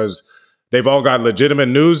together because they've all got legitimate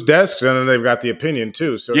news desks and then they've got the opinion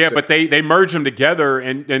too. So yeah, but they merge them together,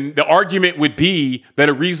 and the argument would be that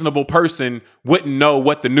a reasonable person wouldn't know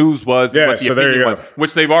what the news was and what the opinion was,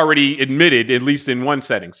 which they've already admitted, at least in one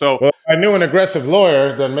setting. So, well, if I knew an aggressive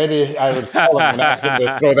lawyer, then maybe I would call him and ask him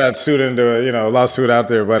to throw that suit into a lawsuit out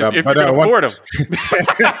there. But if you can afford him.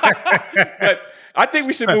 But I think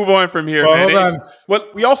we should move on from here. Well, hold on. Well,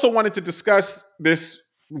 we also wanted to discuss this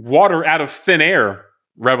water out of thin air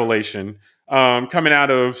revelation coming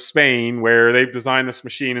out of Spain, where they've designed this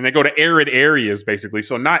machine and they go to arid areas, basically.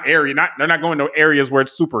 So they're not going to areas where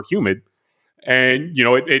it's super humid. And,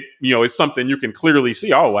 it's something you can clearly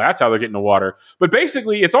see. Oh, well, that's how they're getting the water. But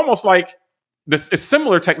basically, it's almost like this is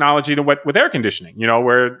similar technology to what with air conditioning,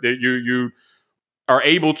 where you are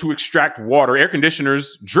able to extract water. Air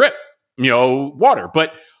conditioners drip water.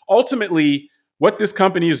 But ultimately, what this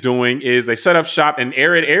company is doing is they set up shop in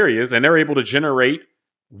arid areas and they're able to generate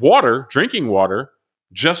water, drinking water,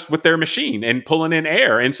 just with their machine and pulling in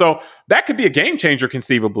air. And so that could be a game changer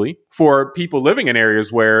conceivably for people living in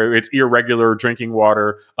areas where it's irregular drinking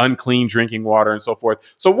water, unclean drinking water, and so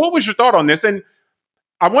forth. So what was your thought on this? And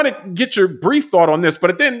I want to get your brief thought on this,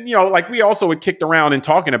 but then, we also had kicked around in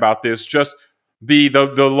talking about this, just the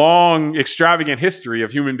long extravagant history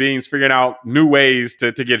of human beings figuring out new ways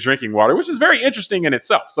to get drinking water, which is very interesting in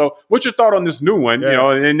itself. So what's your thought on this new one?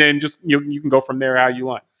 Yeah. And then just you can go from there how you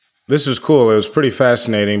want. This is cool. It was pretty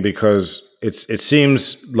fascinating because it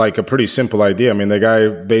seems like a pretty simple idea. I mean, the guy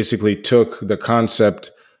basically took the concept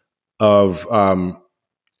of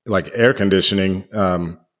like air conditioning,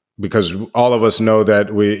 because all of us know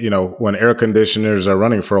that when air conditioners are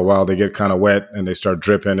running for a while, they get kind of wet and they start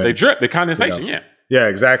dripping. They drip, the condensation, yeah. Yeah,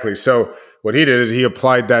 exactly. So what he did is he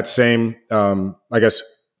applied that same, I guess,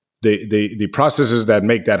 the processes that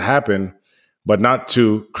make that happen, but not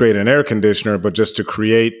to create an air conditioner, but just to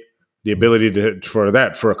create the ability for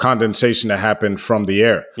a condensation to happen from the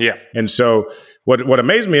air. Yeah. And so what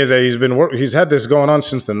amazed me is that he's had this going on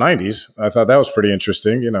since the 90s. I thought that was pretty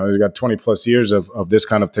interesting. He's got 20 plus years of this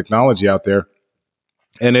kind of technology out there.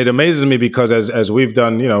 And it amazes me because as we've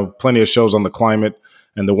done, plenty of shows on the climate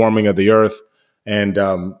and the warming of the earth. And,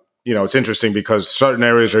 it's interesting because certain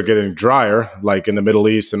areas are getting drier, like in the Middle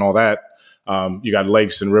East and all that. You got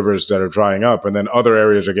lakes and rivers that are drying up, and then other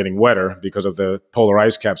areas are getting wetter because of the polar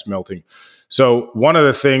ice caps melting. So one of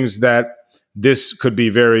the things that this could be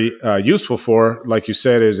very useful for, like you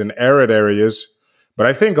said, is in arid areas. But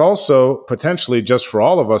I think also potentially just for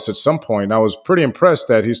all of us at some point. I was pretty impressed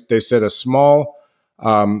that they said a small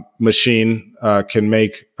machine can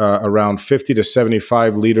make around 50 to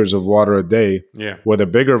 75 liters of water a day, where the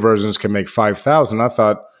bigger versions can make 5,000. I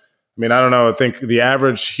thought, I don't know, I think the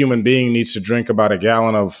average human being needs to drink about a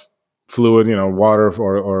gallon of fluid, water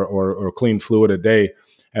or clean fluid a day,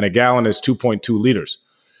 and a gallon is 2.2 liters.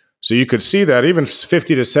 So you could see that even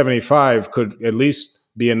 50 to 75 could at least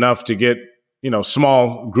be enough to get,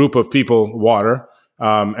 small group of people water.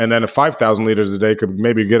 And then 5,000 liters a day could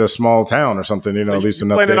maybe get a small town or something, so at least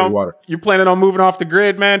enough daily water. You planning on moving off the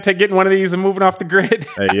grid, man? Getting one of these and moving off the grid?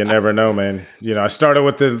 Hey, you never know, man. I started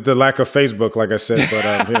with the lack of Facebook, like I said,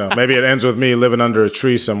 but maybe it ends with me living under a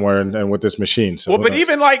tree somewhere and with this machine. So but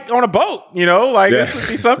even like on a boat, this would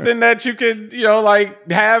be something that you could,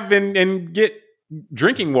 have and get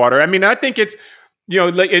drinking water. I think it's,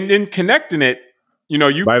 and connecting it.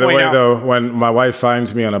 By the way, though, when my wife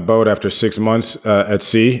finds me on a boat after 6 months at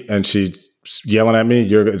sea and she's yelling at me,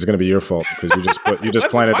 it's going to be your fault because you just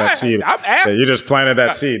planted that seed. You just planted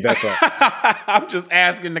that seed. That's all. I'm just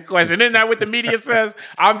asking the question. Isn't that what the media says?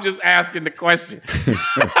 I'm just asking the question.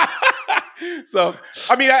 So,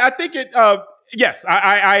 I think it. Yes,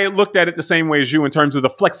 I looked at it the same way as you in terms of the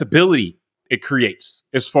flexibility it creates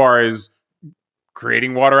as far as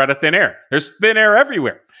creating water out of thin air. There's thin air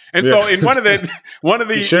everywhere. And so in one of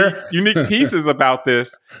the unique pieces about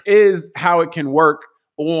this is how it can work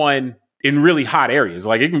in really hot areas.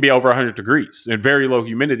 Like it can be over 100 degrees and very low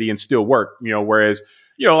humidity and still work, whereas,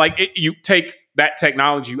 you take that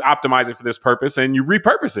technology, you optimize it for this purpose and you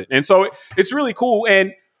repurpose it. And so it's really cool.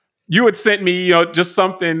 And you had sent me, just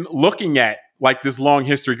something looking at like this long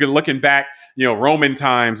history, looking back, Roman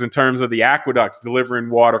times in terms of the aqueducts delivering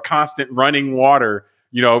water, constant running water,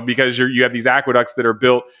 because you have these aqueducts that are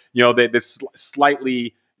built, that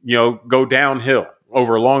slightly, go downhill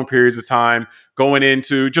over long periods of time, going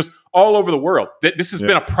into just all over the world. This has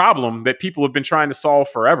been a problem that people have been trying to solve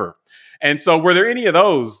forever. And so were there any of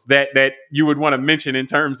those that you would want to mention in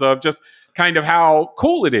terms of just kind of how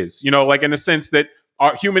cool it is, like in the sense that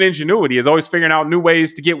our human ingenuity is always figuring out new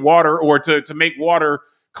ways to get water or to make water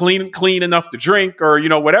clean enough to drink or,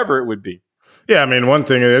 whatever it would be. Yeah, one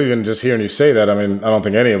thing, even just hearing you say that, I don't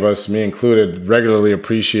think any of us, me included, regularly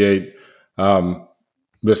appreciate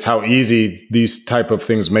just how easy these type of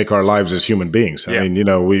things make our lives as human beings.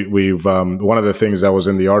 We've one of the things that was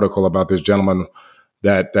in the article about this gentleman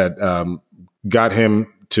that got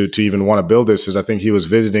him to even want to build this is I think he was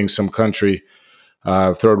visiting some country,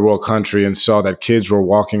 third world country, and saw that kids were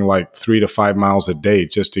walking like 3 to 5 miles a day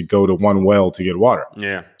just to go to one well to get water.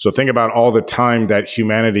 Yeah. So think about all the time that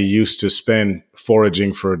humanity used to spend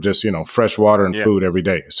foraging for just, fresh water and food every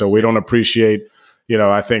day. So we don't appreciate,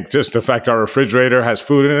 I think just the fact our refrigerator has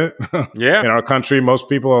food in it. Yeah. In our country, most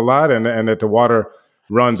people a lot, and that the water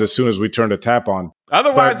runs as soon as we turn the tap on.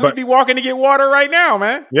 Otherwise, we'd be walking to get water right now,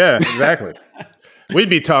 man. Yeah, exactly. We'd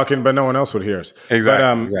be talking, but no one else would hear us.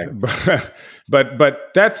 Exactly.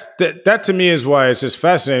 But that to me is why it's just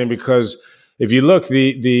fascinating, because if you look,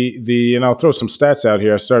 and I'll throw some stats out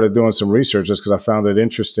here. I started doing some research just because I found it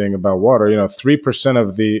interesting about water. 3%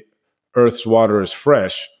 of the Earth's water is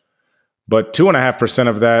fresh, but 2.5%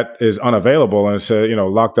 of that is unavailable, and it's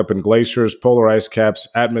locked up in glaciers, polar ice caps,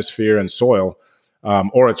 atmosphere, and soil,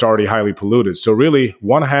 or it's already highly polluted. So really,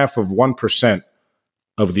 0.5%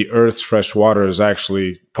 of the Earth's fresh water is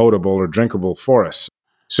actually potable or drinkable for us.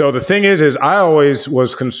 So the thing is I always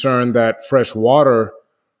was concerned that fresh water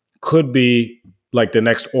could be like the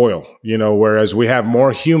next oil, whereas we have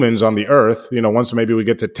more humans on the earth, once maybe we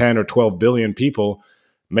get to 10 or 12 billion people,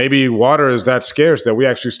 maybe water is that scarce that we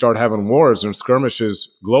actually start having wars and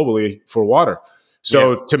skirmishes globally for water.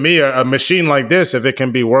 So to me, a machine like this, if it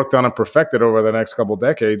can be worked on and perfected over the next couple of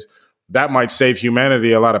decades, that might save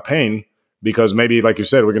humanity a lot of pain. Because maybe, like you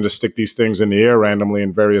said, we can just stick these things in the air randomly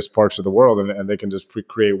in various parts of the world, and they can just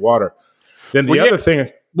create water. Then the other thing.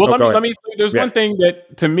 Well, let me. There's one thing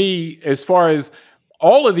that, to me, as far as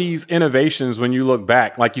all of these innovations, when you look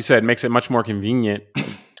back, like you said, makes it much more convenient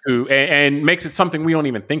to, and makes it something we don't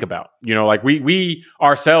even think about. Like we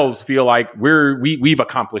ourselves feel like we've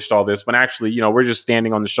accomplished all this, when actually, we're just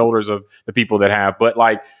standing on the shoulders of the people that have. But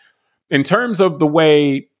like in terms of the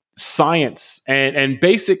way science and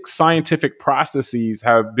basic scientific processes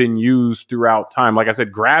have been used throughout time. Like I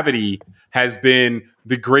said, gravity has been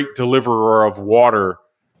the great deliverer of water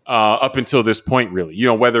up until this point, really.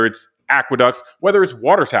 Whether it's aqueducts, whether it's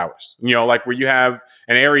water towers, like where you have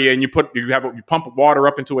an area and you pump water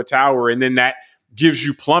up into a tower, and then that gives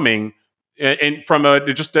you plumbing. And from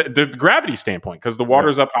the gravity standpoint, because the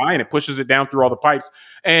water's up high and it pushes it down through all the pipes.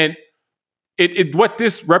 And what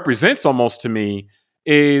this represents almost to me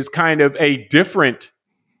is kind of a different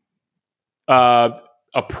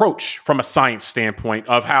approach from a science standpoint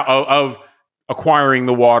of of acquiring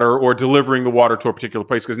the water or delivering the water to a particular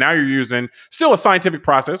place. Because now you're using still a scientific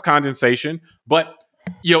process, condensation, but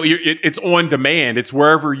it's on demand. It's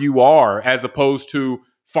wherever you are, as opposed to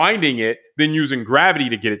finding it, then using gravity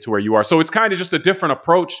to get it to where you are. So it's kind of just a different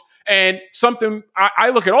approach, and something I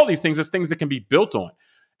look at all these things as things that can be built on.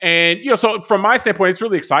 And, so from my standpoint, it's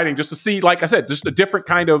really exciting just to see, like I said, just a different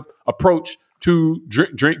kind of approach to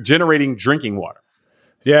generating drinking water.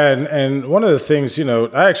 Yeah. And one of the things,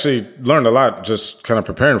 I actually learned a lot just kind of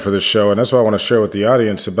preparing for this show. And that's what I want to share with the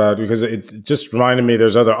audience about, because it just reminded me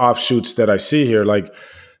there's other offshoots that I see here. Like,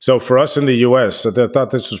 so for us in the U.S., I thought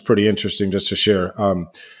this was pretty interesting just to share.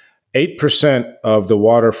 8% of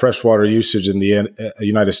the freshwater usage in the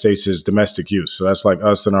United States is domestic use. So that's like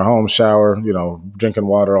us in our home, shower, drinking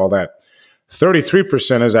water, all that.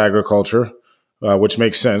 33% is agriculture, which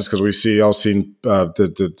makes sense because we've all seen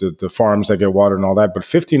the farms that get water and all that. But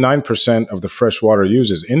 59% of the freshwater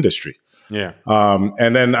used is industry. Yeah.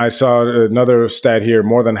 And then I saw another stat here.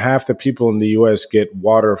 More than half the people in the U.S. get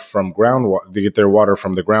water from groundwater. They get their water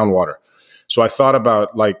from the groundwater. So I thought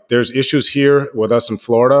about, like, there's issues here with us in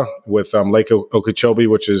Florida with Lake Okeechobee,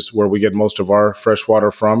 which is where we get most of our fresh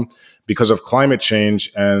water from, because of climate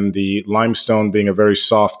change and the limestone being a very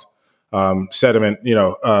soft sediment.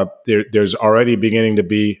 There's already beginning to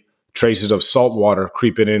be traces of salt water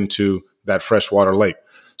creeping into that freshwater lake.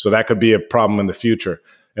 So that could be a problem in the future.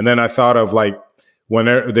 And then I thought of, like, when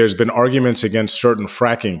there's been arguments against certain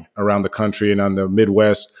fracking around the country and on the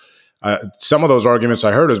Midwest. Some of those arguments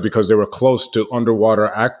I heard is because they were close to underwater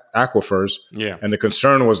aquifers. Yeah. And the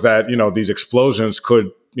concern was that, these explosions could,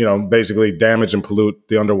 basically damage and pollute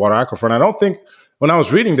the underwater aquifer. And I don't think, when I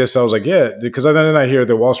was reading this, I was like, yeah, because then I hear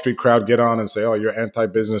the Wall Street crowd get on and say, oh, you're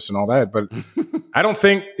anti-business and all that. But I don't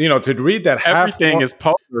think, to read that. Everything is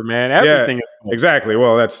polar, man. Everything is polar. Exactly.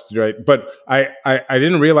 Well, that's right. But I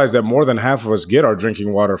didn't realize that more than half of us get our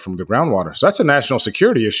drinking water from the groundwater. So that's a national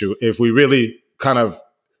security issue if we really kind of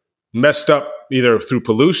messed up either through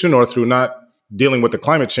pollution or through not dealing with the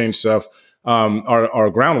climate change stuff,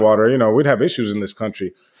 our groundwater, we'd have issues in this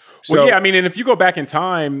country. So, well, yeah, I mean, and if you go back in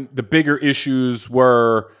time, the bigger issues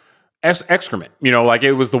were excrement. Like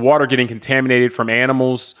it was the water getting contaminated from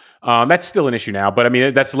animals. That's still an issue now, but I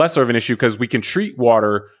mean, that's lesser of an issue because we can treat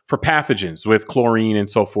water for pathogens with chlorine and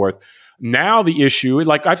so forth. Now the issue,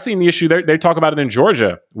 like I've seen the issue, they talk about it in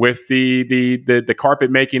Georgia with the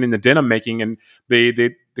carpet making and the denim making and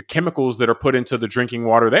the chemicals that are put into the drinking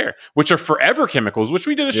water there, which are forever chemicals, which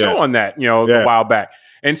we did a show on that, a while back.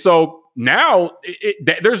 And so now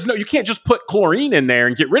you can't just put chlorine in there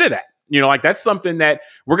and get rid of that. Like that's something that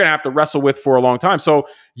we're going to have to wrestle with for a long time. So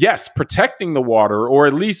yes, protecting the water, or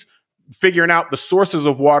at least figuring out the sources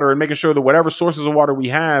of water and making sure that whatever sources of water we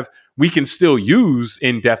have, we can still use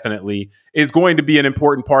indefinitely, is going to be an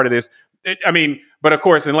important part of this. But of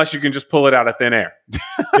course, unless you can just pull it out of thin air.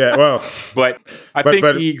 Yeah, well. But I think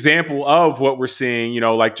the example of what we're seeing,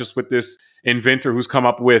 like just with this inventor who's come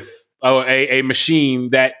up with a machine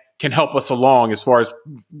that can help us along as far as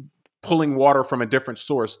pulling water from a different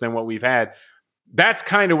source than what we've had. That's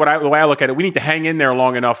kind of the way I look at it. We need to hang in there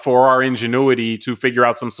long enough for our ingenuity to figure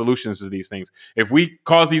out some solutions to these things. If we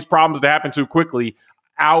cause these problems to happen too quickly,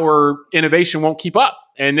 our innovation won't keep up,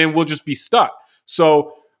 and then we'll just be stuck.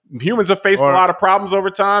 So humans have faced a lot of problems over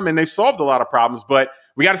time, and they've solved a lot of problems, but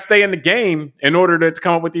we got to stay in the game in order to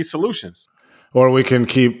come up with these solutions. Or we can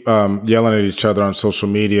keep yelling at each other on social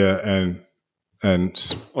media and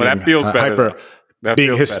that feels better.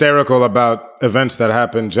 Being hysterical about events that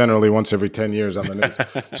happen generally once every 10 years on the news.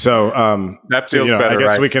 So that feels better. I guess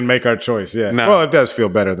right? we can make our choice. Yeah. No. Well, it does feel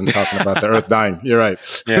better than talking about the earth dying. You're right.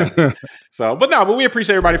 Yeah. But we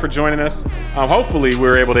appreciate everybody for joining us. Hopefully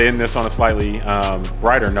we're able to end this on a slightly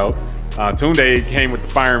brighter note. Tunde came with the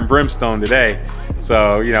fire and brimstone today.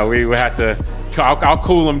 So, we would have to, I'll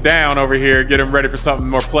cool him down over here, get him ready for something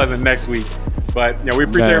more pleasant next week. But we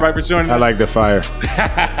appreciate everybody for joining us. I like the fire.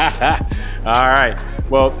 All right.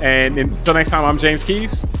 Well, and until next time, I'm James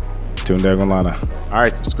Keys. Tunde Golana. All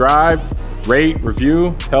right. Subscribe, rate,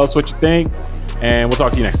 review, tell us what you think, and we'll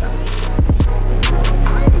talk to you next time.